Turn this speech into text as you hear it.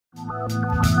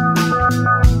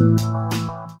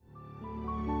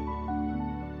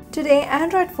Today,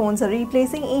 Android phones are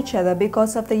replacing each other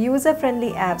because of the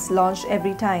user-friendly apps launched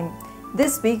every time.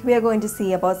 This week, we are going to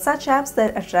see about such apps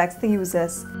that attracts the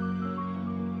users.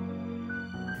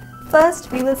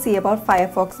 First, we will see about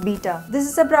Firefox Beta. This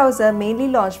is a browser mainly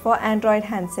launched for Android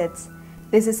handsets.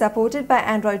 This is supported by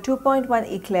Android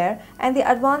 2.1 Eclair and the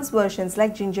advanced versions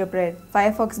like Gingerbread.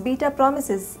 Firefox Beta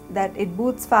promises that it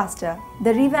boots faster.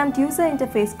 The revamped user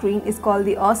interface screen is called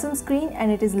the Awesome Screen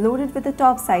and it is loaded with the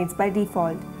top sides by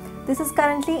default. This is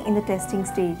currently in the testing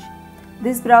stage.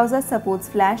 This browser supports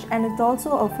Flash and it also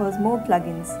offers more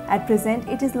plugins. At present,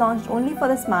 it is launched only for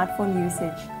the smartphone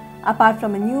usage. Apart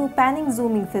from a new panning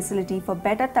zooming facility for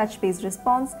better touch-based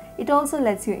response, it also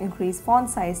lets you increase font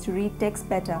size to read text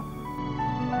better.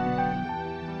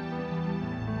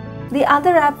 The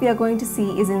other app we are going to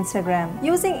see is Instagram.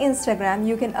 Using Instagram,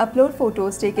 you can upload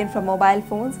photos taken from mobile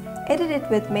phones, edit it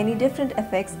with many different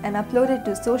effects and upload it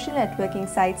to social networking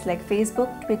sites like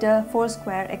Facebook, Twitter,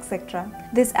 Foursquare, etc.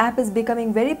 This app is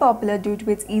becoming very popular due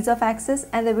to its ease of access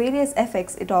and the various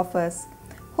effects it offers.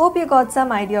 Hope you got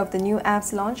some idea of the new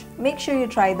apps launch. Make sure you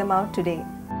try them out today.